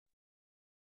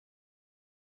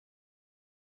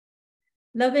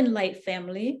Love and Light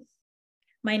family.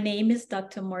 My name is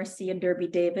Dr. Marcia Derby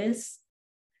Davis.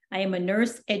 I am a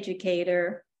nurse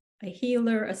educator, a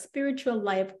healer, a spiritual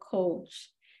life coach,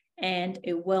 and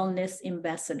a wellness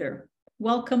ambassador.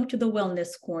 Welcome to the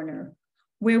Wellness Corner,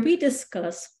 where we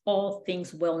discuss all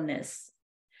things wellness.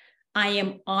 I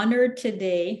am honored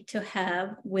today to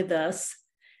have with us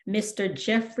Mr.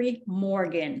 Jeffrey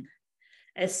Morgan,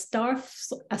 a staff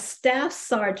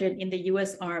sergeant in the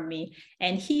U.S. Army,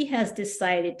 and he has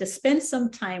decided to spend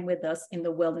some time with us in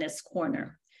the Wellness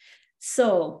Corner.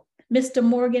 So, Mr.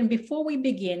 Morgan, before we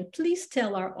begin, please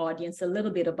tell our audience a little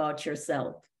bit about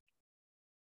yourself.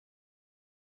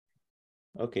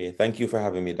 Okay, thank you for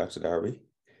having me, Dr. Darby.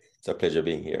 It's a pleasure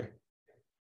being here.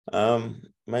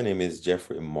 My name is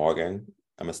Jeffrey Morgan.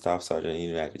 I'm a staff sergeant in the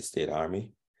United States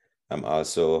Army. I'm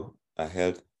also a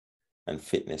health and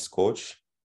fitness coach.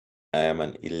 I am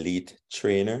an elite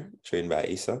trainer trained by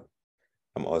ISA.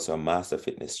 I'm also a master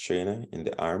fitness trainer in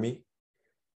the Army.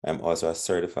 I'm also a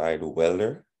certified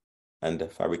welder and a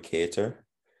fabricator,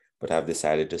 but I've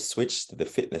decided to switch to the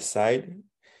fitness side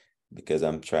because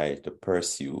I'm trying to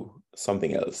pursue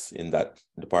something else in that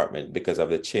department because of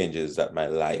the changes that my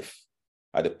life,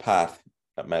 or the path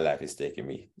that my life is taking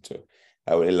me to.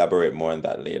 I will elaborate more on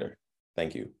that later.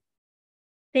 Thank you.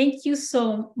 Thank you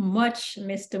so much,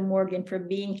 Mr. Morgan, for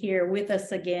being here with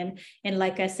us again. And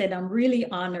like I said, I'm really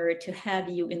honored to have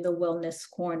you in the Wellness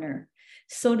Corner.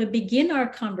 So to begin our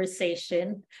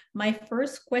conversation, my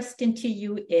first question to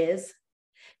you is,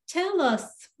 tell us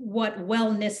what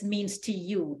wellness means to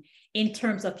you in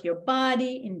terms of your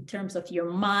body, in terms of your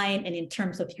mind, and in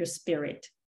terms of your spirit.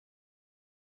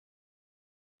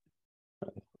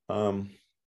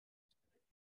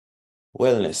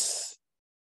 Wellness.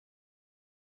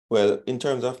 Well, in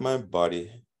terms of my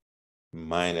body,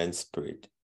 mind, and spirit,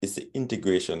 it's the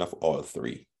integration of all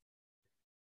three,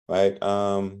 right?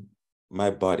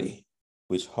 My body,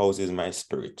 which houses my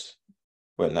spirit.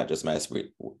 Well, not just my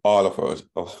spirit, all of us,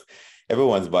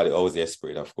 everyone's body owes their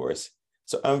spirit, of course.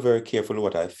 So I'm very careful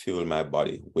what I fuel my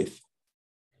body with,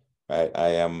 right?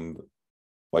 I am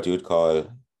what you would call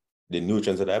the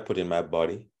nutrients that I put in my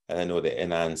body, and I know they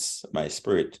enhance my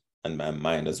spirit and my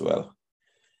mind as well.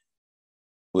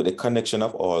 With the connection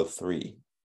of all three,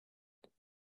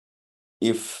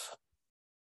 if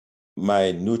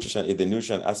the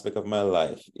nutrition aspect of my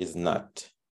life is not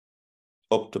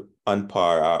on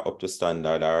par or up to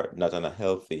standard or not on a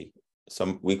healthy,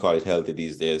 we call it healthy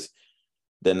these days,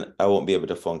 then I won't be able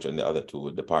to function in the other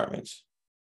two departments.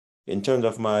 In terms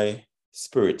of my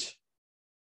spirit,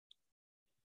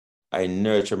 I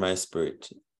nurture my spirit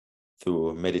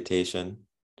through meditation.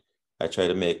 I try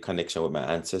to make connection with my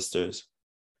ancestors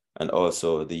and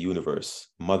also the universe,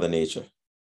 Mother Nature.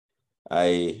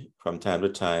 From time to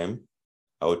time,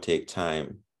 I would take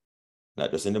time,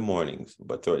 not just in the mornings,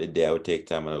 but throughout the day, I would take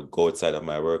time and I would go outside of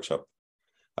my workshop.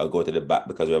 I'll go to the back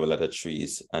because we have a lot of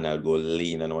trees, and I'll go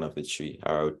lean on one of the trees,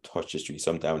 or I would touch the tree,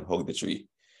 sometimes hug the tree.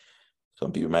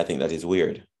 Some people might think that is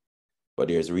weird, but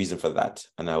there's a reason for that.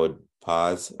 And I would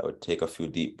pause, I would take a few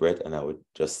deep breaths, and I would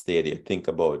just stay there, think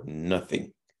about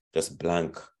nothing, just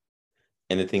blank.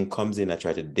 Anything comes in, I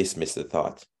try to dismiss the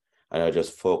thought, and I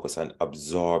just focus and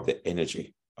absorb the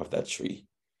energy of that tree.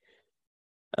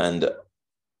 And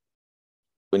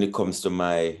when it comes to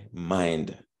my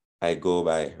mind, I go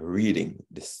by reading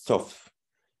the stuff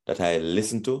that I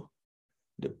listen to,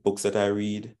 the books that I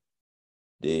read,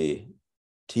 the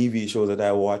TV shows that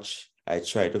I watch. I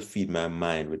try to feed my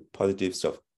mind with positive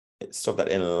stuff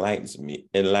that enlightens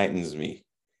me,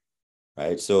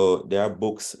 right? So there are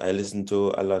books. I listen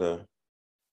to a lot of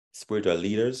spiritual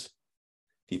leaders,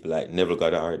 people like Neville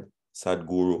Goddard,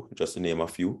 Sadhguru, just to name a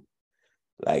few,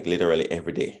 like literally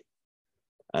every day.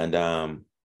 And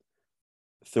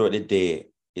throughout the day,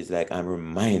 it's like I'm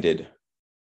reminded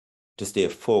to stay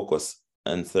focused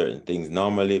on certain things.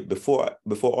 Normally, before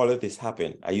all of this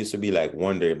happened, I used to be like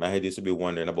wondering, my head used to be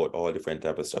wondering about all different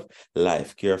type of stuff,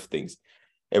 life, care of things,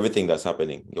 everything that's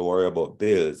happening. You worry about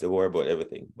bills, you worry about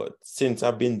everything. But since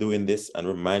I've been doing this and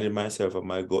reminding myself of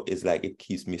my goal, it's like it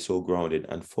keeps me so grounded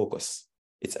and focused.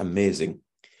 It's amazing.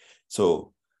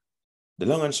 So the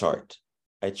long and short,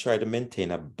 I try to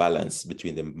maintain a balance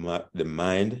between the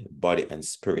mind, body, and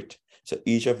spirit. So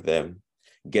each of them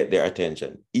get their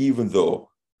attention, even though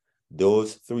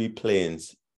those three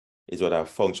planes is what I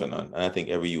function on. And I think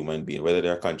every human being, whether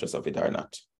they're conscious of it or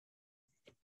not.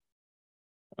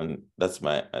 And that's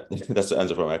the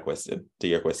answer for my question, to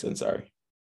your question, sorry.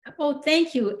 Oh,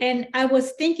 thank you. And I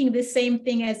was thinking the same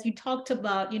thing as you talked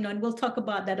about, and we'll talk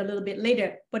about that a little bit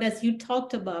later. But as you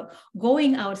talked about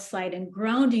going outside and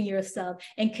grounding yourself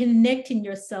and connecting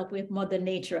yourself with Mother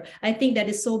Nature, I think that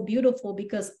is so beautiful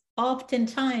because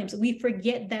oftentimes we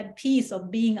forget that piece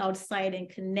of being outside and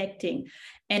connecting,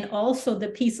 and also the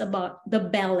piece about the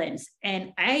balance.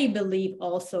 And I believe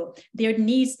also there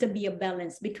needs to be a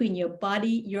balance between your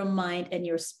body, your mind, and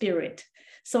your spirit.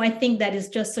 So I think that is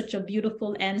just such a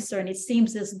beautiful answer. And it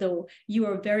seems as though you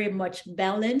are very much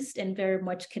balanced and very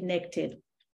much connected.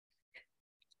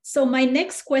 So my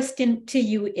next question to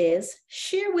you is,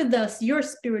 share with us your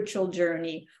spiritual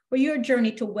journey or your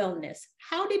journey to wellness.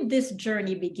 How did this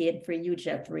journey begin for you,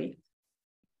 Jeffrey?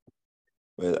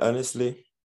 Well, honestly,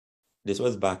 this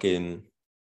was back in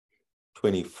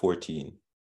 2014.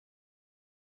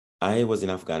 I was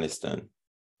in Afghanistan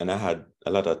and I had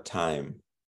a lot of time,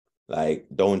 like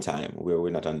downtime, where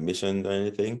we're not on mission or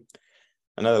anything.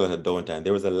 Another lot of downtime.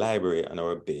 There was a library on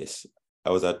our base. I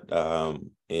was at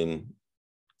in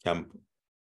Camp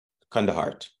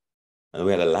Kandahar, and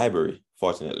we had a library,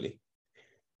 fortunately.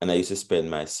 And I used to spend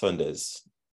my Sundays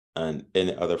and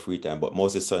any other free time, but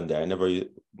mostly Sunday.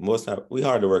 We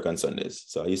hardly work on Sundays.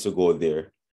 So I used to go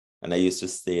there and I used to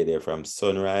stay there from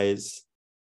sunrise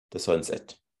to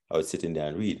sunset. I would sit in there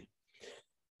and read.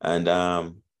 And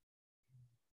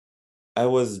I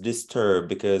was disturbed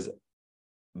because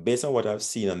based on what I've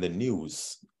seen on the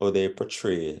news, or they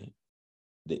portray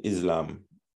the Islam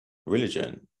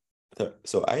religion.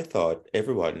 So I thought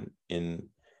everyone in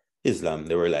Islam,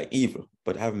 they were like evil,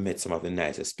 but I've met some of the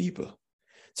nicest people.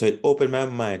 So it opened my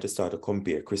mind to start to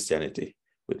compare Christianity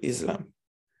with Islam.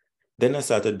 Then I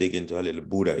started digging into a little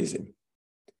Buddhism.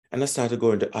 And I started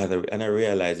going to other, and I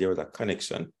realized there was a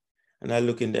connection. And I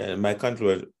look in there, and my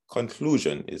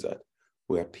conclusion is that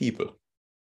we are people.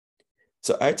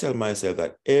 So I tell myself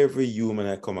that every human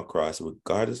I come across,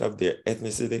 regardless of their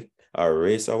ethnicity or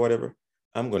race or whatever,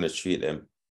 I'm going to treat them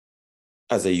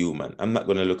as a human. I'm not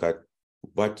going to look at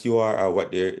what you are or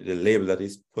what the label that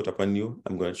is put upon you.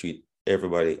 I'm going to treat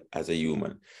everybody as a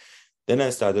human. Then I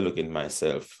started looking at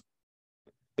myself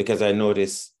because I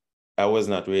noticed I was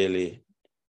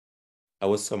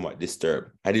somewhat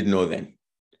disturbed. I didn't know then.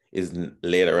 It's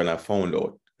later when I found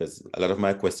out, because a lot of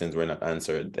my questions were not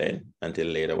answered then until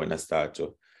later when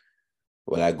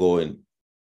I go in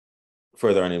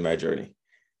further on in my journey.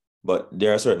 But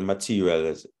there are certain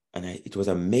materials, and it was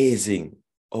amazing.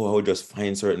 Oh, I would just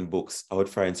find certain books. I would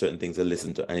find certain things to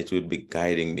listen to, and it would be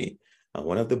guiding me. And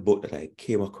one of the books that I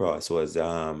came across was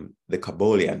the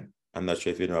Kabbalion. I'm not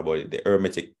sure if you know about it, the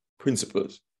Hermetic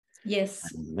Principles. Yes.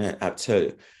 And man, I tell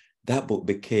you, that book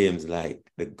became like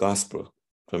the gospel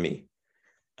for me.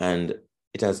 And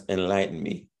it has enlightened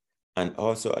me. And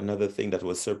also another thing that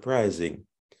was surprising,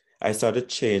 I started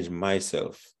to change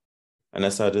myself. And I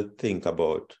started to think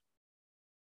about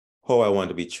how I want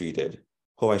to be treated,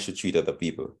 how I should treat other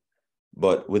people.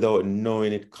 But without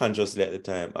knowing it consciously at the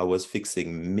time, I was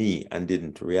fixing me and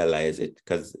didn't realize it,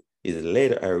 because it's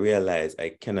later I realized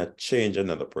I cannot change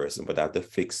another person, but I have to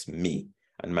fix me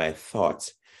and my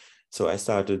thoughts. So I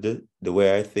started the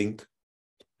way I think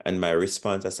and my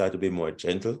response, I started to be more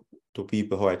gentle to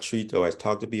people, how I treat, how I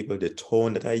talk to people, the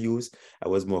tone that I use. I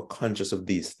was more conscious of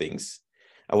these things.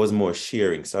 I was more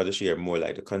sharing, started to share more,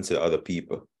 like to consider other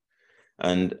people.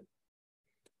 And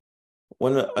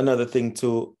another thing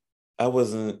too, I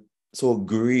wasn't so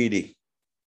greedy.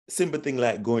 Simple thing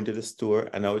like going to the store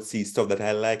and I would see stuff that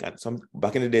I like. And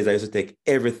back in the days, I used to take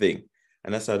everything.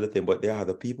 And I started to think, but there are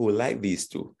other people who like these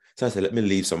too. So I said, let me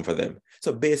leave some for them.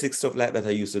 So basic stuff like that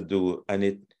I used to do. And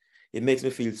it makes me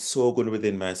feel so good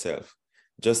within myself.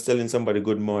 Just telling somebody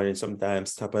good morning,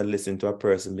 sometimes stop and listen to a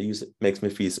person, makes me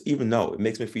feel, even now, it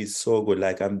makes me feel so good,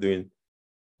 like I'm doing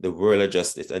the world a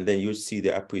justice. And then you see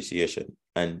the appreciation.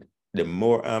 And the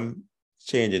more I'm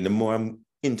changing, the more I'm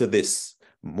into this,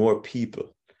 more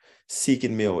people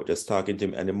seeking me out, just talking to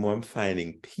me, and the more I'm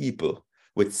finding people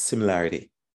with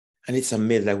similarity. And it's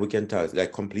amazing, like we can talk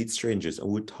like complete strangers and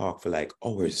we talk for like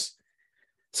hours.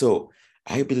 So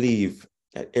I believe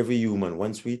that every human,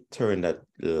 once we turn that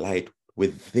light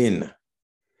within,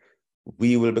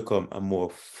 we will become a more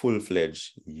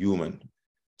full-fledged human.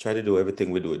 Try to do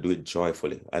everything we do it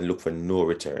joyfully and look for no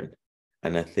return.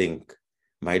 And I think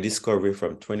my discovery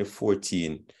from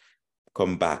 2014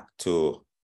 come back to,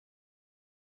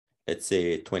 let's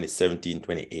say 2017,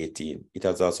 2018, it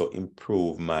has also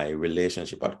improved my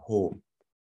relationship at home.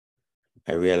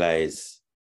 I realize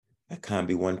I can't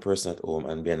be one person at home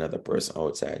and be another person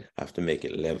outside. I have to make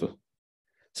it level.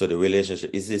 So the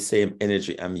relationship is the same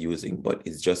energy I'm using, but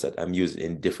it's just that I'm using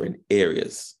in different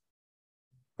areas,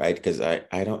 right? Because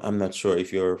I'm not sure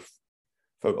if you're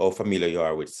how familiar you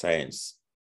are with science.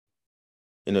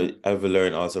 You know, I've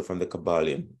learned also from the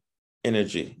Kabbalion,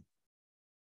 energy.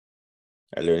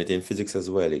 I learned it in physics as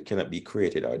well. It cannot be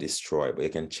created or destroyed, but you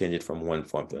can change it from one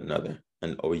form to another.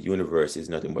 And our universe is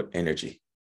nothing but energy.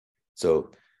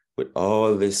 So with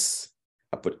all this,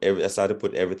 I started to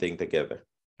put everything together.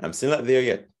 I'm still not there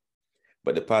yet,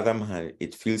 but the path I'm on,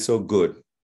 it feels so good.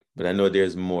 But I know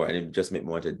there's more, and it just makes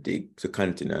me want to dig, to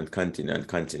continue and continue and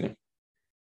continue.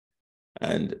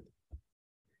 And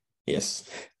yes,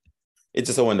 it's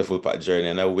just a wonderful journey,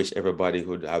 and I wish everybody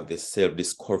would have this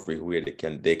self-discovery where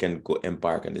they can go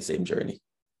embark on the same journey.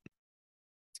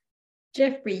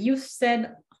 Jeffrey, you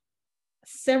said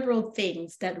several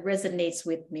things that resonates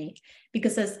with me,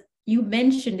 because as you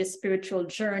mentioned the spiritual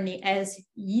journey, as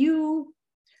you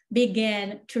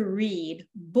began to read,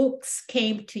 books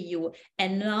came to you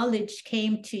and knowledge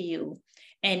came to you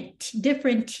and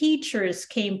different teachers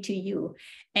came to you.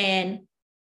 And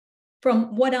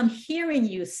from what I'm hearing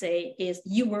you say is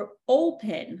you were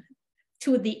open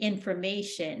to the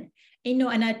information. You know,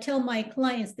 and I tell my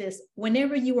clients this,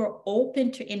 whenever you are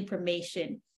open to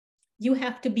information, you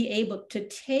have to be able to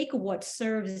take what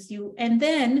serves you, and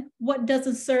then what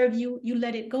doesn't serve you, you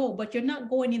let it go. But you're not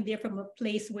going in there from a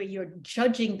place where you're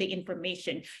judging the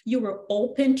information. You were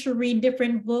open to read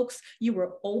different books. You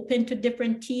were open to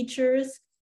different teachers.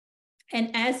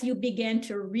 And as you began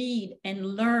to read and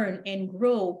learn and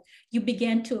grow, you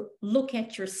began to look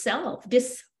at yourself.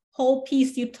 This whole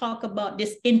piece you talk about,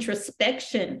 this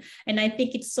introspection, and I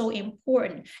think it's so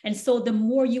important. And so the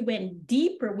more you went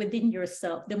deeper within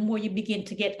yourself, the more you begin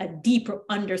to get a deeper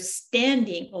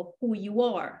understanding of who you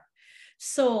are.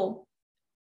 So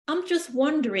I'm just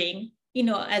wondering, you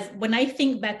know, as when I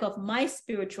think back of my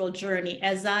spiritual journey,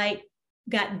 as I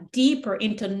got deeper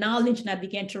into knowledge and I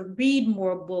began to read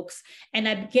more books, and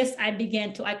I guess I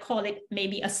began to, I call it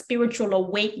maybe a spiritual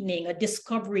awakening, a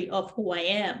discovery of who I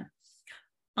am.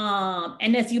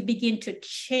 And as you begin to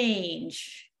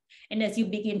change and as you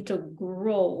begin to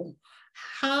grow,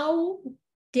 how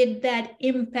did that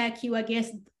impact you, I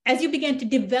guess, as you began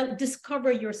to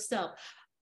discover yourself?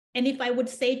 And if I would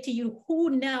say to you, who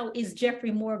now is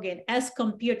Jeffrey Morgan as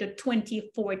compared to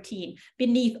 2014,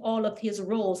 beneath all of his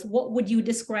roles, what would you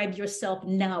describe yourself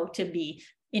now to be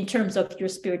in terms of your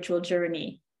spiritual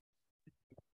journey?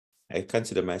 I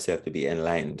consider myself to be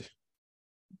enlightened.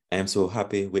 I am so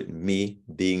happy with me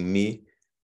being me.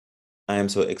 I am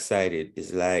so excited.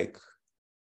 It's like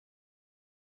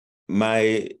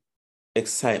my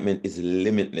excitement is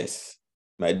limitless.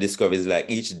 My discovery is like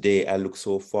each day I look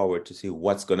so forward to see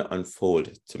what's going to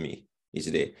unfold to me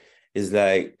each day. It's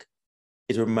like,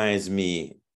 it reminds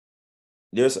me,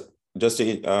 there's, just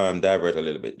to divert a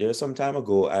little bit, there's some time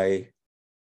ago,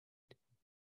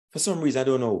 for some reason, I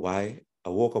don't know why, I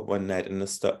woke up one night and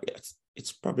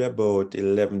it's probably about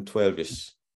 11,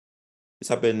 12-ish. This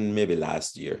happened maybe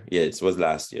last year. Yeah, it was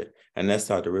last year. And I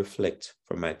started to reflect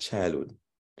from my childhood.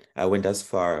 I went as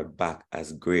far back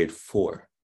as grade 4.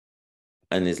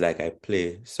 And it's like I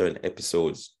play certain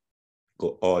episodes,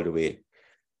 go all the way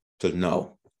to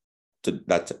now, to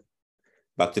that,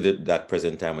 back to that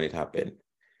present time when it happened.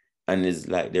 And it's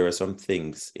like there are some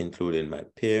things, including my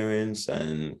parents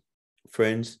and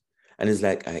friends. And it's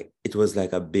like it was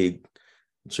like a big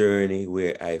journey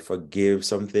where I forgive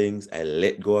some things, I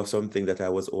let go of something that I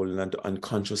was holding on to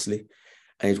unconsciously.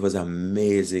 And it was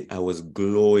amazing. I was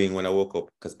glowing when I woke up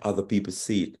because other people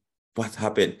see it. What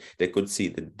happened? They could see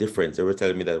the difference. They were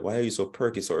telling me that, why are you so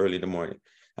perky so early in the morning?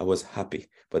 I was happy,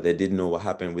 but they didn't know what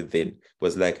happened within. It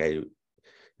was like I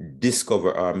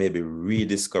discover or maybe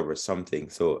rediscover something.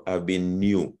 So I've been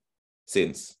new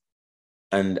since.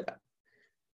 And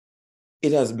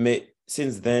it has made,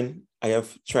 since then, I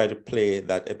have tried to play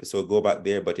that episode, go back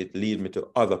there, but it leads me to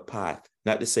other path,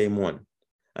 not the same one.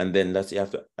 And then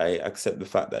I accept the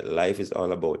fact that life is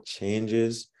all about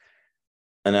changes,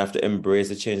 and I have to embrace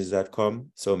the changes that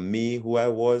come. So me, who I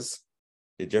was,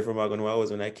 the Jeffrey Morgan who I was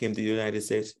when I came to the United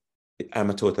States, I'm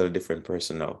a totally different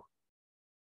person now.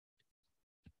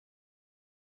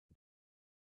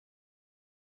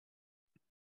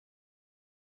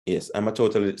 Yes, I'm a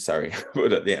totally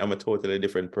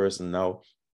different person now.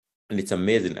 And it's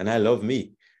amazing. And I love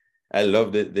me. I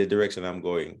love the direction I'm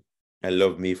going. I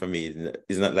love me for me.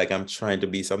 It's not like I'm trying to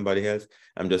be somebody else.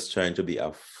 I'm just trying to be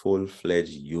a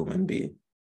full-fledged human being.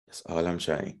 That's all I'm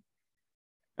trying.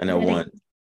 And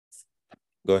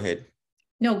go ahead.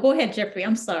 No, go ahead, Jeffrey.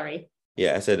 I'm sorry.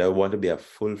 Yeah, I said I want to be a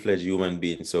full-fledged human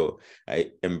being. So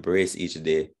I embrace each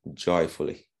day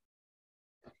joyfully.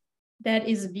 That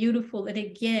is beautiful. And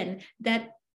again,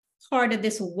 that part of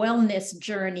this wellness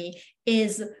journey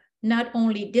is not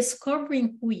only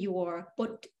discovering who you are,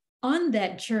 but on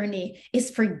that journey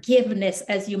is forgiveness,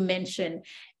 as you mentioned.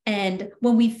 And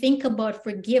when we think about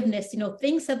forgiveness,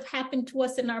 things have happened to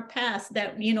us in our past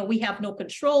that, we have no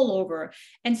control over.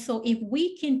 And so if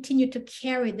we continue to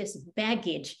carry this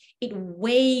baggage, it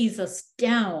weighs us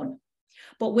down.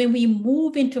 But when we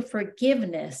move into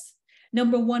forgiveness,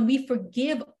 number one, we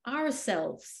forgive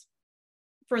ourselves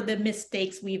for the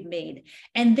mistakes we've made.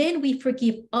 And then we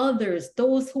forgive others,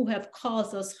 those who have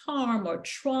caused us harm or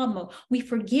trauma. We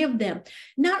forgive them.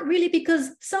 Not really because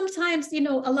sometimes, a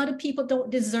lot of people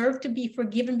don't deserve to be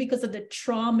forgiven because of the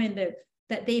trauma and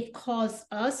that they've caused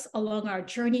us along our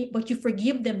journey, but you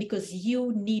forgive them because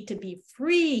you need to be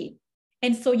free.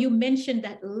 And so you mentioned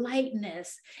that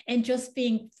lightness and just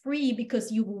being free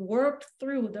because you worked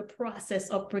through the process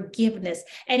of forgiveness.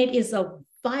 And it is a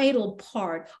vital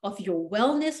part of your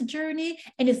wellness journey,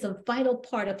 and it's a vital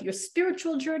part of your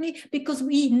spiritual journey, because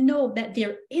we know that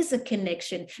there is a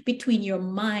connection between your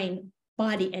mind,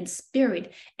 body, and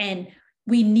spirit, and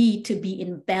we need to be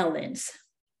in balance.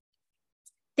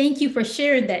 Thank you for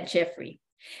sharing that, Jeffrey.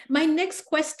 My next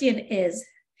question is,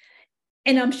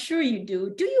 and I'm sure you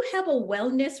do you have a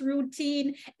wellness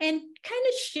routine? And kind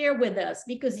of share with us,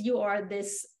 because you are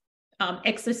this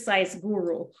exercise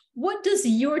guru. What does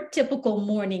your typical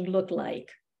morning look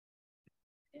like?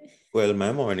 Well,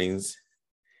 my mornings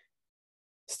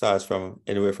starts from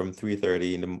anywhere from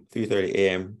 3:30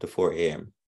 a.m. to 4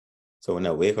 a.m. So when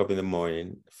I wake up in the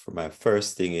morning, for my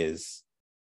first thing is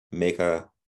make a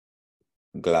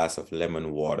glass of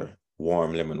lemon water,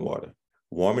 warm lemon water.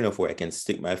 Warm enough where I can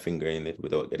stick my finger in it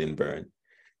without getting burned.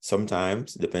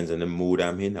 Sometimes, depends on the mood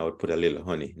I'm in, I would put a little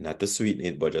honey, not to sweeten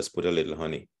it, but just put a little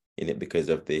honey in it because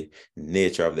of the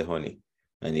nature of the honey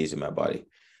I need in my body.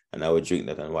 And I would drink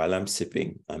that. And while I'm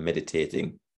sipping, I'm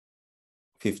meditating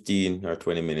 15 or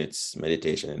 20 minutes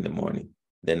meditation in the morning.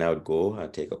 Then I would go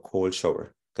and take a cold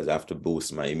shower because I have to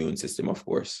boost my immune system, of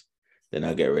course. Then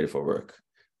I'll get ready for work.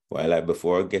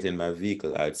 Before I get in my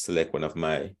vehicle, I'd select one of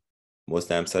my, most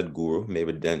times Sadhguru,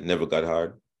 maybe then Never Got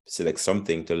Hard, select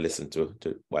something to listen to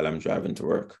while I'm driving to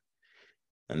work.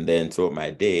 And then throughout my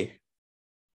day,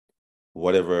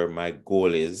 whatever my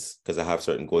goal is, because I have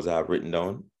certain goals I have written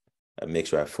down, I make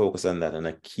sure I focus on that and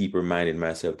I keep reminding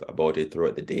myself about it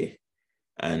throughout the day.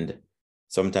 And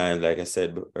sometimes, like I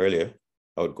said earlier,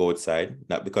 I would go outside,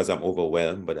 not because I'm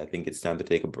overwhelmed, but I think it's time to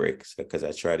take a break, because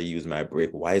I try to use my break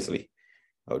wisely.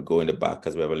 I would go in the back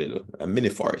because we have a mini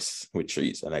forest with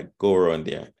trees, and I go around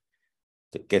there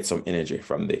to get some energy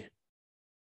from the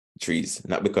trees.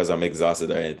 Not because I'm exhausted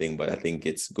or anything, but I think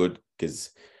it's good because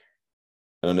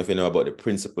I don't know if you know about the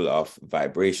principle of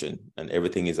vibration, and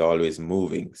everything is always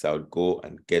moving. So I would go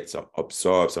and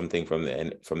absorb something from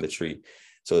the tree.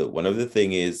 So one of the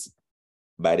things is,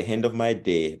 by the end of my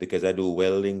day, because I do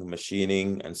welding,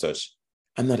 machining, and such,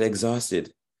 I'm not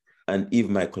exhausted. And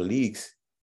even my colleagues,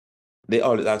 they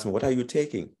always ask me, what are you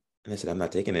taking? And I said, I'm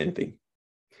not taking anything.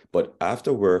 But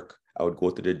after work, I would go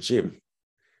to the gym.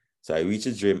 So I reach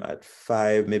the gym at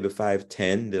 5, maybe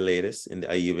 5:10, the latest in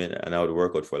the evening, and I would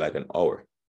work out for like an hour.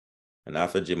 And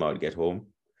after gym, I would get home,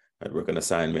 I'd work on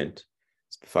assignment,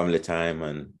 family time,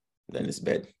 and then it's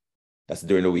bed. That's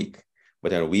during the week.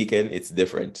 But on the weekend, it's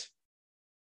different.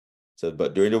 So,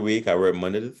 but during the week, I work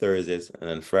Monday to Thursdays, and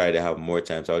on Friday, I have more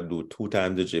time. So I would do 2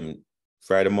 times the gym.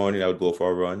 Friday morning, I would go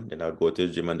for a run, then I would go to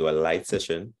the gym and do a light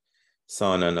session,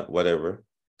 sauna and whatever,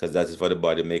 because that is for the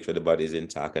body, make sure the body is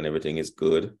intact and everything is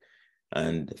good.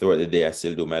 And throughout the day, I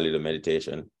still do my little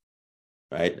meditation,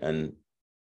 right? And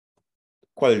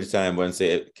quality time when,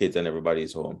 say, kids and everybody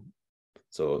is home.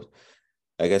 So,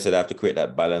 like I said, I have to create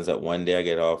that balance that one day I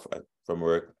get off from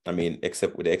work. I mean,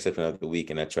 except with the exception of the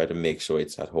weekend, I try to make sure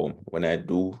it's at home. When I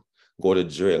do go to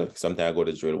drill, sometimes I go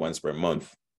to drill once per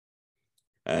month.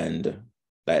 And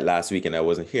like last weekend, I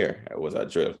wasn't here. I was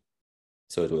at drill.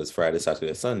 So it was Friday,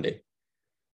 Saturday, Sunday,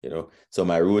 So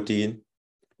my routine,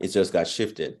 it just got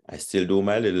shifted. I still do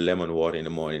my little lemon water in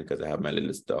the morning because I have my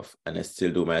little stuff, and I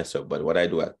still do my stuff. But what I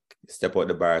do, I step out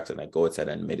the barracks and I go outside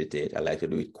and meditate. I like to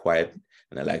do it quiet,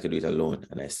 and I like to do it alone.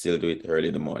 And I still do it early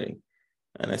in the morning.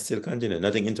 And I still continue.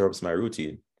 Nothing interrupts my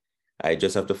routine. I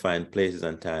just have to find places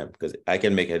and time, because I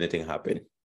can make anything happen.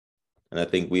 And I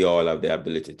think we all have the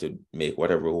ability to make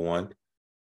whatever we want,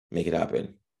 make it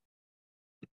happen.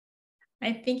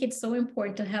 I think it's so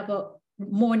important to have a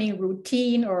morning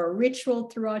routine or a ritual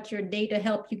throughout your day to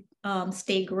help you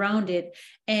stay grounded.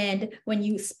 And when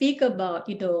you speak about,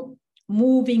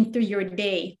 moving through your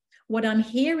day, what I'm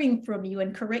hearing from you,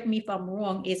 and correct me if I'm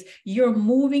wrong, is you're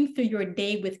moving through your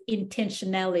day with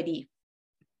intentionality.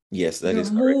 Yes, that You're is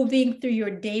correct. moving through your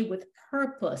day with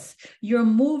purpose. You're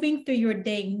moving through your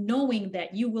day knowing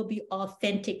that you will be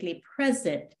authentically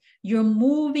present. You're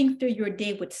moving through your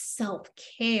day with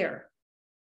self-care.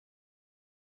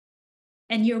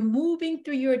 And you're moving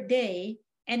through your day.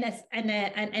 And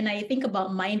I think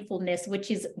about mindfulness, which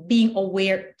is being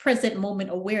aware, present moment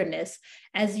awareness.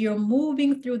 As you're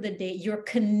moving through the day, you're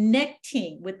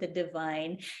connecting with the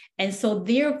divine. And so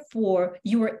therefore,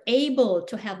 you are able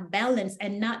to have balance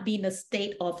and not be in a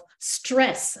state of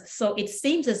stress. So it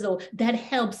seems as though that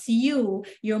helps you,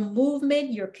 your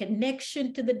movement, your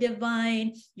connection to the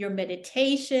divine, your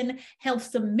meditation helps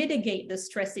to mitigate the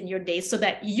stress in your day so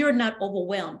that you're not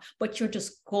overwhelmed, but you're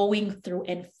just going through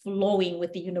and flowing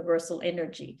with the universal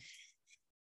energy.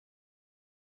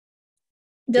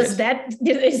 Is that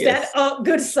a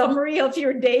good summary of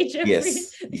your day, Jeffrey?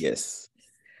 Yes.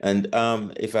 And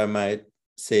if I might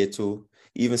say too,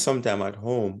 even sometime at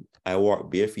home, I walk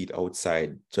bare feet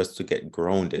outside just to get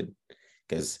grounded,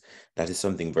 because that is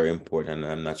something very important.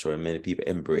 I'm not sure many people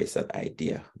embrace that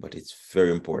idea, but it's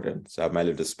very important. So I have my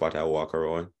little spot I walk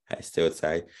around, I stay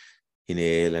outside,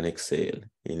 inhale and exhale,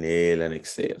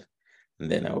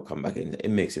 and then I will come back in. It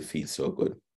makes you feel so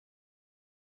good.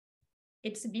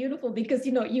 It's beautiful because,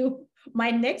 my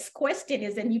next question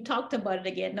is, and you talked about it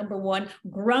again, number one,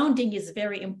 grounding is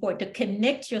very important to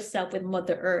connect yourself with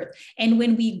Mother Earth. And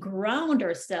when we ground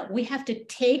ourselves, we have to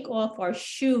take off our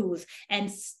shoes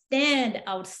and stand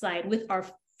outside with our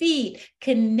feet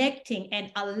connecting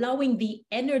and allowing the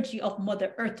energy of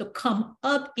Mother Earth to come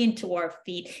up into our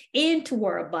feet, into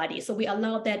our body. So we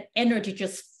allow that energy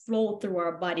just flow through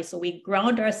our body. So we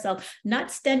ground ourselves,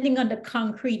 not standing on the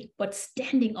concrete, but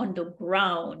standing on the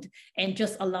ground and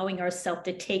just allowing ourselves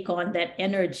to take on that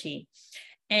energy.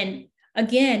 And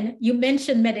again, you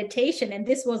mentioned meditation, and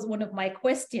this was one of my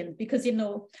questions because,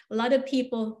 a lot of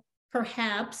people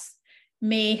perhaps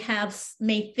may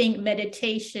think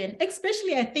meditation,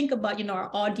 especially I think about, our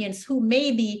audience who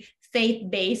may be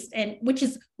faith-based, and which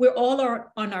is we're all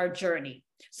on our journey.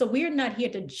 So we're not here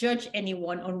to judge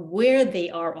anyone on where they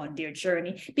are on their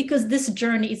journey, because this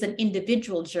journey is an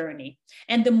individual journey.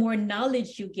 And the more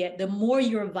knowledge you get, the more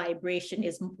your vibration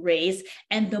is raised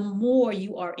and the more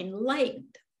you are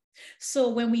enlightened. So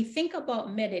when we think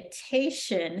about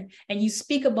meditation and you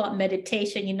speak about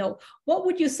meditation, what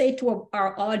would you say to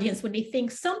our audience when they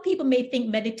think, some people may think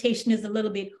meditation is a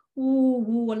little bit, a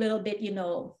little bit,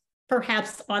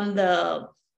 perhaps on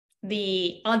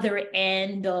the other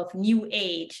end of new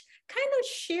age? Kind of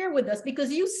share with us,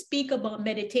 because you speak about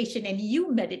meditation and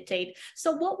you meditate.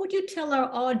 So what would you tell our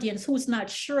audience who's not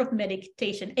sure of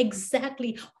meditation,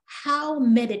 exactly how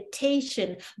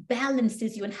meditation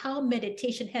balances you and how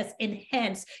meditation has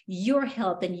enhanced your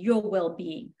health and your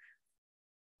well-being?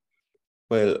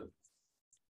 Well,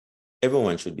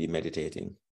 everyone should be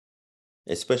meditating.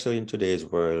 Especially in today's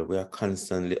world, we are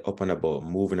constantly up and about,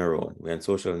 moving around. We're on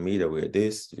social media, we're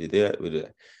this, we're that, we're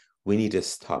that. We need to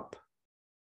stop.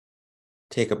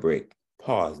 Take a break,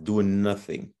 pause, do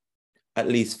nothing, at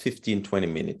least 15, 20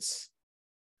 minutes,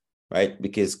 right?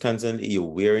 Because constantly you're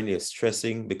wearing, you're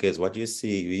stressing, because what you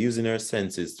see, you're using your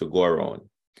senses to go around.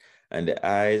 And the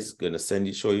eyes going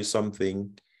to show you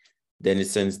something, then it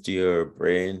sends to your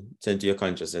brain, sends to your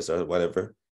consciousness or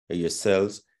whatever, or your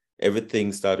cells.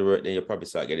 Everything starts to work, then you probably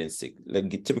start getting sick.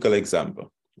 Like a typical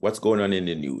example, what's going on in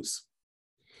the news?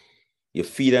 You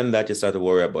feed on that, you start to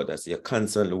worry about that. So you're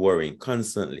constantly worrying,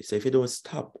 constantly. So if you don't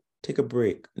stop, take a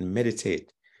break and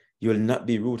meditate, you will not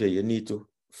be rooted. You need to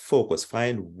focus.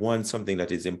 Find something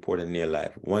that is important in your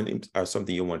life, or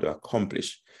something you want to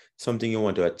accomplish, something you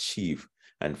want to achieve,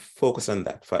 and focus on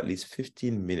that for at least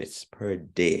 15 minutes per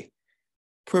day.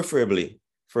 Preferably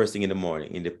first thing in the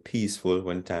morning, in the peaceful,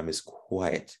 when time is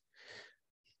quiet.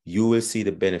 You will see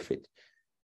the benefit.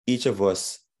 Each of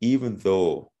us, even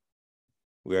though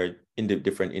we are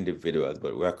different individuals,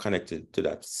 but we are connected to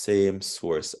that same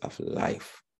source of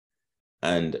life.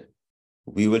 And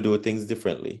we will do things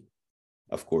differently,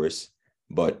 of course,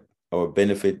 but our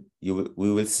benefit, we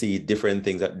will see different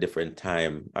things at different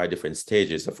time or different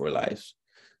stages of our lives.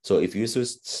 So if you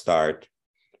just start,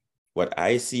 what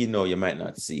I see now, you might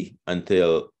not see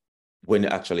until when you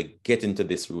actually get into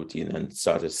this routine and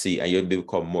start to see, and you'll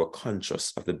become more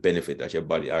conscious of the benefit that your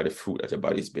body, or the fruit that your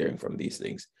body is bearing from these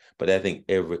things. But I think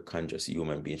every conscious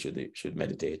human being should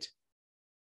meditate.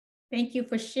 Thank you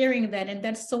for sharing that. And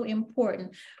that's so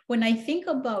important. When I think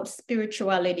about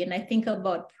spirituality and I think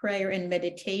about prayer and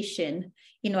meditation,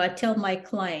 I tell my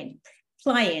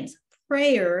clients,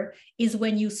 prayer is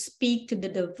when you speak to the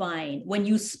divine. When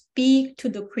you speak to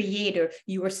the creator,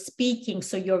 you are speaking,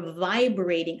 so you're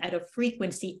vibrating at a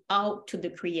frequency out to the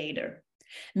creator.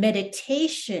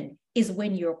 Meditation is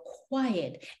when you're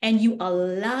quiet and you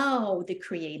allow the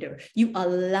creator, you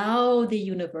allow the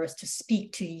universe to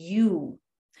speak to you.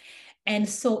 And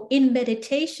so in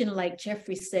meditation, like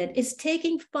Jeffrey said, it's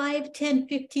taking 5, 10,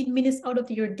 15 minutes out of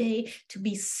your day to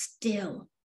be still.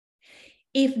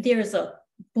 If there's a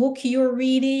book you're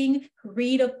reading,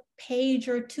 read a page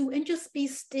or two and just be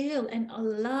still and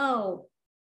allow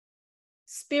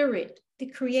spirit, the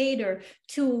creator,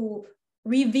 to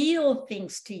reveal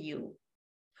things to you.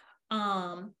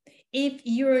 If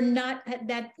you're not at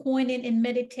that point in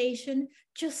meditation,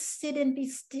 just sit and be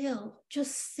still.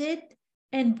 Just sit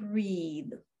and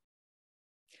breathe.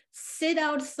 Sit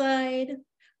outside,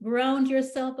 ground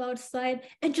yourself outside,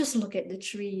 and just look at the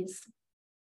trees.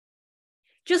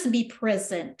 Just be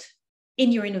present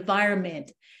in your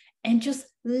environment and just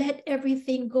let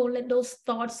everything go. Let those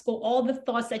thoughts go, all the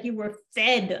thoughts that you were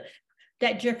fed,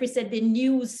 that Jeffrey said, the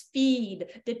news feed,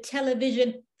 the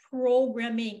television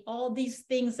programming, all these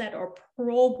things that are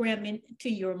programming to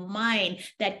your mind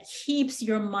that keeps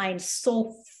your mind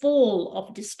so full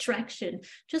of distraction.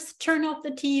 Just turn off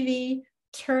the TV,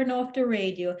 turn off the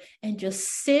radio, and just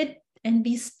sit and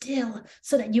be still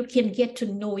so that you can get to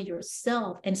know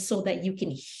yourself and so that you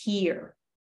can hear.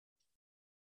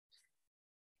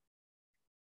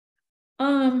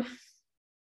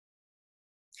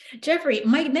 Jeffrey,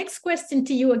 my next question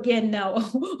to you again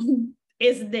now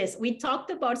is this. We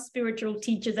talked about spiritual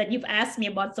teachers and you've asked me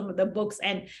about some of the books,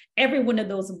 and every one of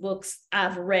those books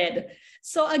I've read.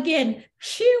 So again,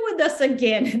 share with us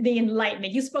again the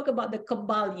Enlightenment. You spoke about the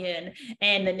Kybalion,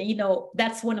 and you know,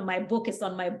 that's one of my books. It's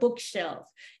on my bookshelf.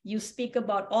 You speak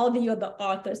about all the other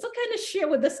authors. So kind of share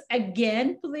with us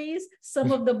again, please,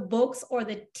 some of the books or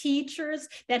the teachers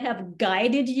that have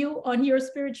guided you on your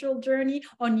spiritual journey,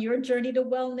 on your journey to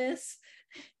wellness.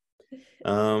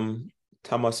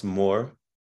 Thomas More,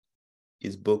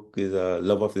 his book is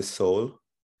Love of the Soul.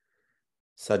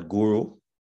 Sadhguru,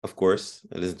 of course,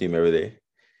 I listen to him every day.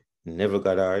 Never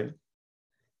Got Hard.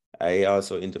 I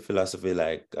also into philosophy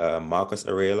like Marcus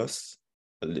Aurelius,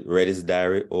 read his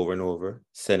diary over and over.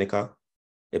 Seneca,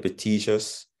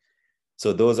 Epictetus.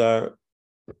 So those are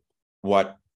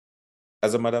what,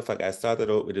 as a matter of fact, I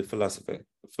started out with the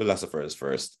philosophers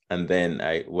first, and then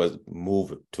I was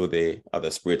moved to the other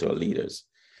spiritual leaders.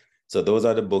 So those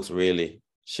are the books really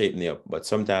shaped me up, but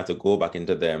sometimes to go back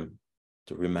into them,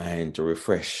 to remind, to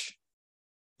refresh,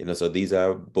 you know, so these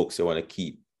are books you want to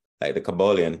keep, like the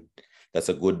Kybalion. That's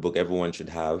a good book everyone should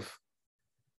have.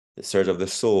 The Search of the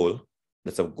Soul,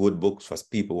 that's a good book for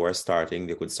people who are starting.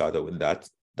 They could start out with that.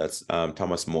 That's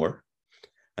Thomas More.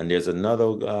 And there's another,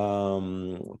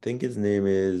 I think his name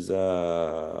is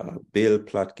Bill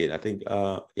Plotkin. I think,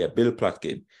 Bill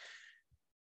Plotkin.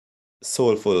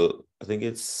 Soulful, I think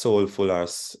it's Soulful, or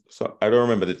so I don't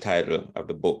remember the title of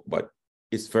the book, but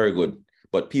it's very good.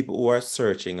 But people who are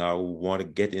searching or who want to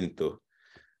get into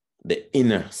the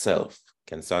inner self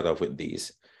can start off with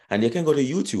these. And you can go to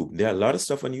YouTube. There are a lot of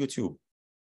stuff on YouTube.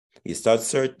 You start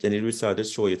search and it will start to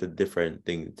show you the different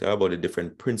things. Talk about the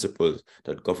different principles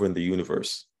that govern the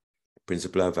universe. The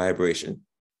principle of vibration,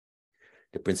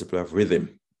 the principle of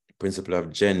rhythm, the principle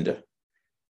of gender,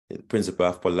 the principle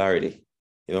of polarity.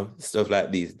 You know, stuff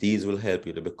like these will help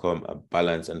you to become a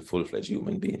balanced and full-fledged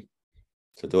human being.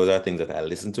 So those are things that I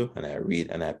listen to and I read,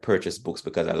 and I purchase books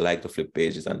because I like to flip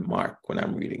pages and mark when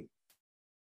I'm reading.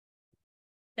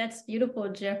 That's beautiful,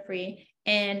 Jeffrey.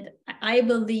 And I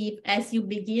believe as you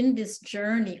begin this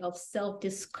journey of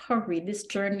self-discovery, this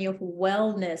journey of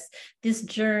wellness, this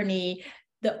journey,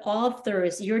 the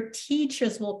authors, your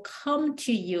teachers will come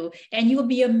to you and you'll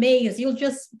be amazed. You'll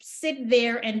just sit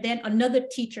there and then another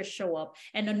teacher show up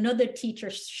and another teacher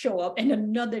show up and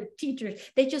another teacher.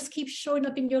 They just keep showing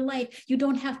up in your life. You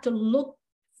don't have to look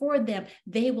for them.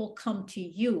 They will come to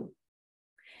you.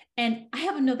 And I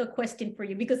have another question for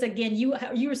you, because again, you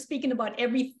were speaking about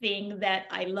everything that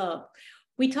I love.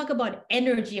 We talk about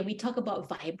energy and we talk about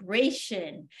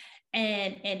vibration.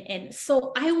 And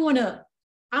so I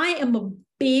am a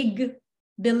big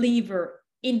believer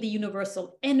in the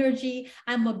universal energy.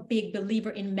 I'm a big believer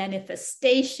in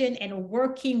manifestation and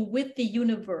working with the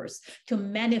universe to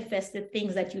manifest the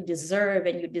things that you deserve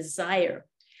and you desire.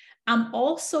 I'm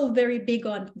also very big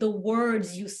on the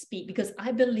words you speak, because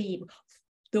I believe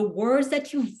the words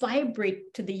that you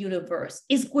vibrate to the universe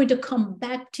is going to come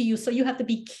back to you. So you have to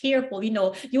be careful. You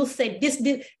know, you'll say this,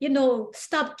 you know,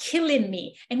 stop killing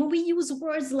me. And when we use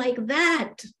words like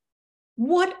that,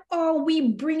 what are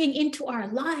we bringing into our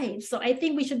lives? So I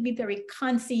think we should be very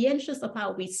conscientious of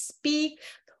how we speak,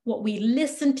 what we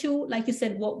listen to, like you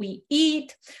said, what we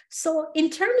eat. So in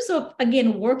terms of,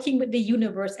 again, working with the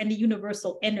universe and the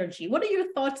universal energy, what are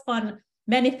your thoughts on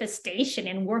manifestation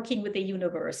and working with the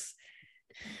universe?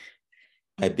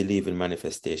 I believe in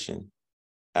manifestation.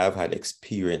 I've had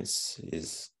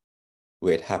experiences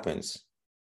where it happens.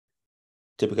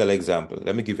 Typical example.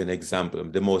 Let me give you an example.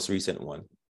 The most recent one,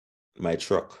 my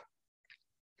truck.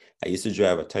 I used to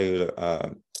drive a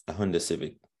Toyota, a Honda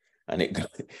Civic, and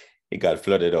it got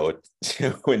flooded out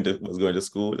when I was going to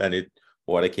school, and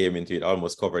water came into it,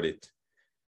 almost covered it.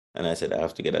 And I said, I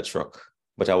have to get a truck.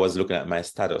 But I was looking at my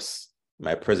status,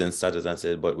 my present status, and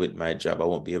said, but with my job, I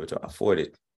won't be able to afford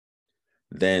it.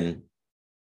 Then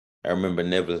I remember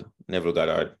Neville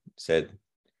Goddard said,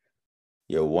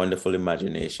 your wonderful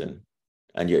imagination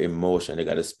and your emotion, they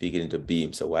got to speak it into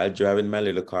beam. So while driving my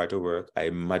little car to work, I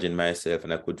imagined myself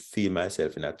and I could feel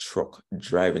myself in a truck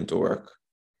driving to work.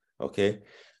 Okay.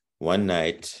 One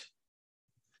morning,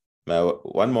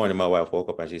 my wife woke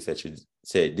up and she said,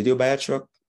 did you buy a truck?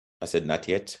 I said, not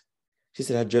yet. She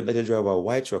said, I dreamt that you drove a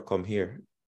white truck come here.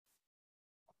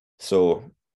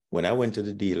 So when I went to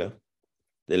the dealer,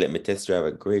 they let me test drive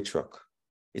a gray truck.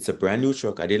 It's a brand new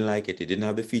truck. I didn't like it. It didn't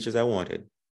have the features I wanted.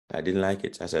 I didn't like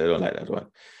it. I said, I don't like that one.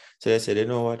 So they said, you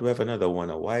know what? We have another one,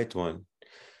 a white one.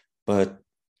 But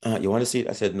you want to see it?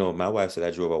 I said, no. My wife said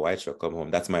I drove a white truck come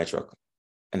home. That's my truck.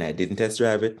 And I didn't test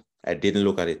drive it. I didn't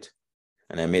look at it.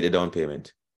 And I made a down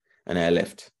payment. And I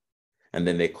left. And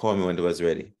then they called me when it was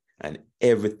ready. And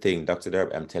everything, Dr.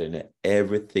 Darby, I'm telling you,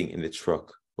 everything in the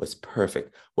truck was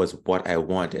perfect, was what I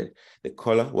wanted. The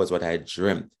color was what I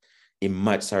dreamt.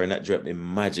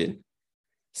 Imagine.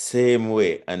 Same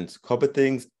way. And a couple of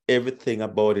things, everything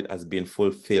about it has been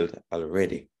fulfilled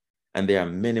already. And there are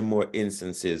many more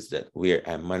instances that where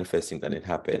I'm manifesting that it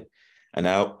happened. And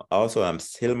I'm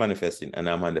still manifesting and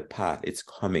I'm on the path. It's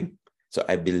coming. So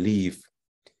I believe.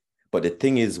 But the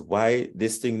thing is, why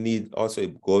this thing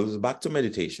it goes back to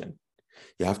meditation.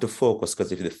 You have to focus,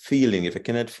 because if you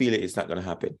cannot feel it, it's not going to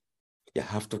happen. You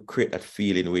have to create that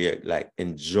feeling where you're like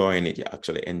enjoying it. You're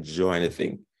actually enjoying the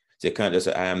thing. So you can't just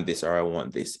say, I am this or I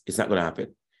want this. It's not going to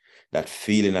happen. That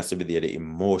feeling has to be there. The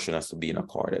emotion has to be in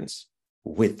accordance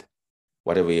with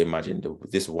whatever you imagine.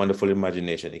 This wonderful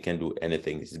imagination, it can do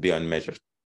anything. It's beyond measure.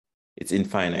 It's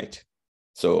infinite.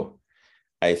 So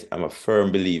I'm a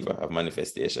firm believer of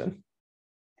manifestation.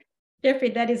 Jeffrey,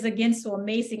 that is again so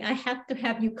amazing. I have to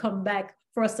have you come back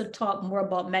for us to talk more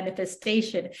about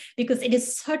manifestation, because it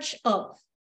is such a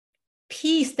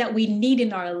piece that we need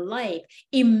in our life.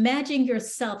 Imagine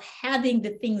yourself having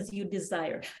the things you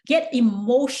desire. Get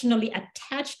emotionally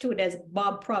attached to it, as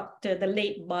Bob Proctor, the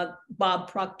late Bob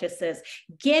Proctor says.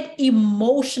 Get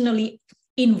emotionally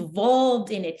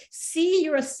involved in it. See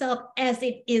yourself as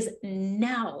it is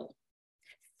now.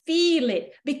 Feel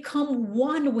it, become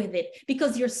one with it,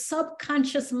 because your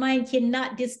subconscious mind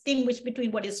cannot distinguish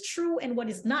between what is true and what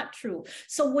is not true.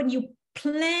 So when you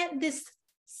plant this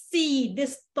seed,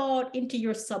 this thought into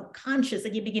your subconscious,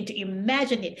 and you begin to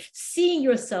imagine it, seeing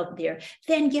yourself there,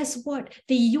 then guess what?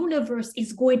 The universe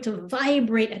is going to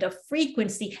vibrate at a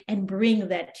frequency and bring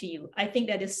that to you. I think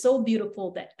that is so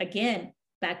beautiful that, again,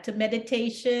 back to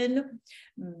meditation,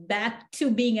 back to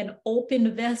being an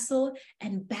open vessel,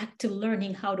 and back to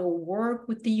learning how to work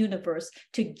with the universe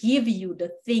to give you the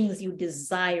things you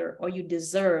desire or you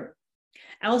deserve.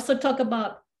 I also talk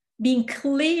about being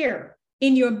clear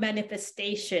in your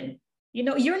manifestation. You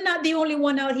know, you're not the only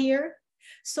one out here.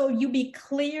 So you be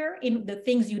clear in the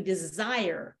things you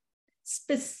desire,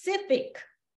 specific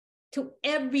to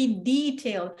every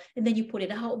detail, and then you put it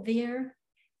out there.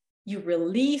 You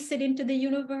release it into the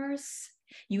universe.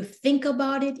 You think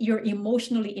about it. You're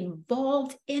emotionally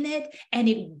involved in it, and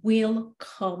it will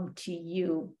come to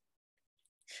you.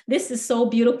 This is so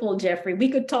beautiful, Jeffrey. We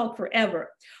could talk forever.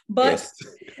 But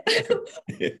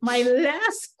yes. My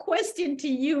last question to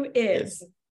you is, yes,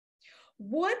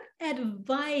 what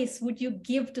advice would you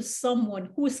give to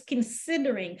someone who is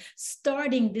considering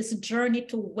starting this journey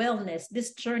to wellness,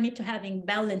 this journey to having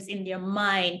balance in their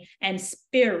mind and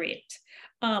spirit?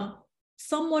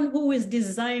 Someone who is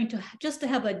desiring to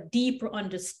have a deeper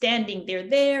understanding. They're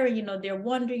there, they're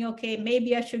wondering, okay,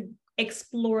 maybe I should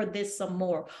explore this some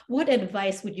more. What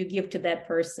advice would you give to that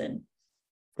person?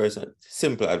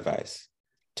 Simple advice.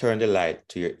 Turn the light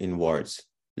to your inwards.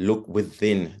 Look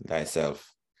within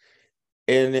thyself.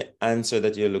 Any answer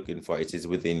that you're looking for, it is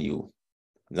within you,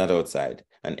 not outside.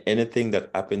 And anything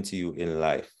that happened to you in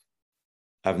life,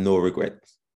 have no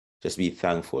regrets. Just be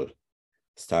thankful.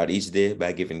 Start each day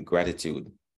by giving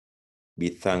gratitude. Be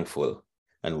thankful.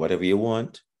 And whatever you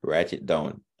want, write it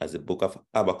down. As the book of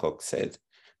Habakkuk said,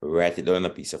 write it down on a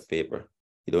piece of paper.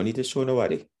 You don't need to show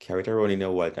nobody. Carry it around in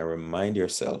your wallet and remind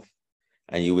yourself,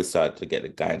 and you will start to get the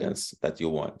guidance that you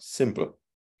want. Simple.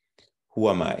 Who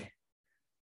am I?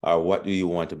 Or what do you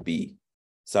want to be?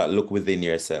 Start look within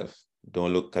yourself.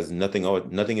 Don't look, because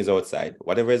nothing is outside.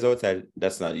 Whatever is outside,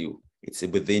 that's not you. It's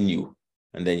within you.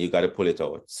 And then you got to pull it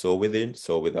out. So within,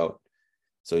 so without.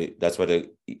 So that's what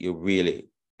you really,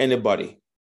 anybody,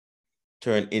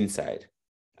 turn inside.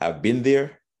 I've been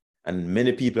there, and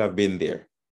many people have been there.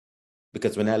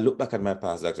 Because when I look back at my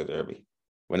past, Dr. Derby,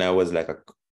 when I was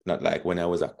when I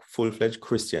was a full-fledged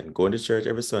Christian, going to church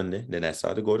every Sunday, then I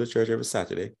started to go to church every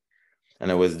Saturday,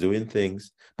 and I was doing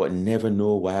things, but never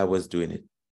know why I was doing it.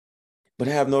 But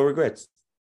I have no regrets.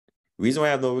 The reason why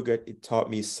I have no regret, it taught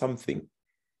me something.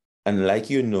 And like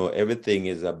everything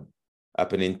is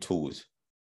happening twos.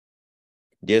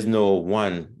 There's no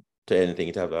one to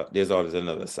anything. There's always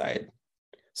another side.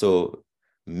 So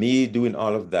me doing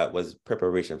all of that was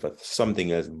preparation for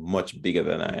something else much bigger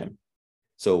than I am.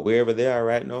 So wherever they are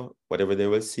right now, whatever they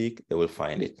will seek, they will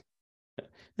find it.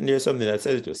 And there's something that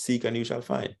says to seek and you shall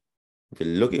find. If you're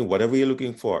looking, whatever you're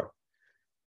looking for,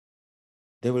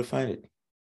 they will find it.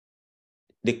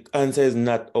 The answer is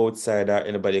not outside or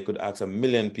anybody could ask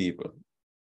 1,000,000 people.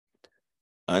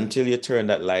 Until you turn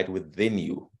that light within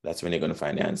you, that's when you're going to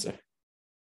find the answer.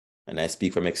 And I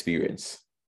speak from experience.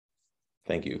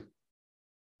 Thank you.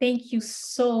 Thank you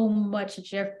so much,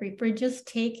 Jeffrey, for just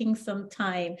taking some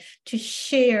time to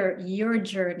share your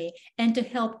journey and to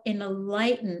help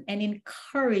enlighten and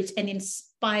encourage and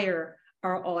inspire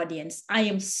our audience. I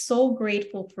am so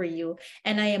grateful for you,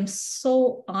 and I am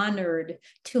so honored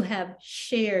to have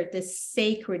shared this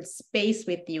sacred space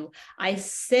with you. I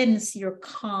sense your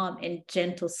calm and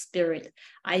gentle spirit.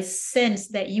 I sense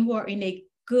that you are in a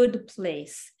good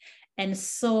place. And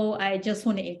so I just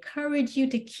want to encourage you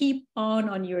to keep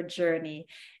on your journey,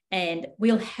 and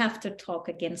we'll have to talk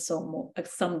again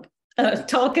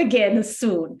talk again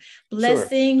soon.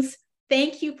 Blessings. Sure.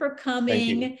 Thank you for coming.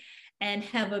 Thank you. And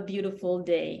have a beautiful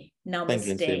day. Namaste. Thank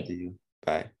you, and same to you.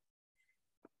 Bye.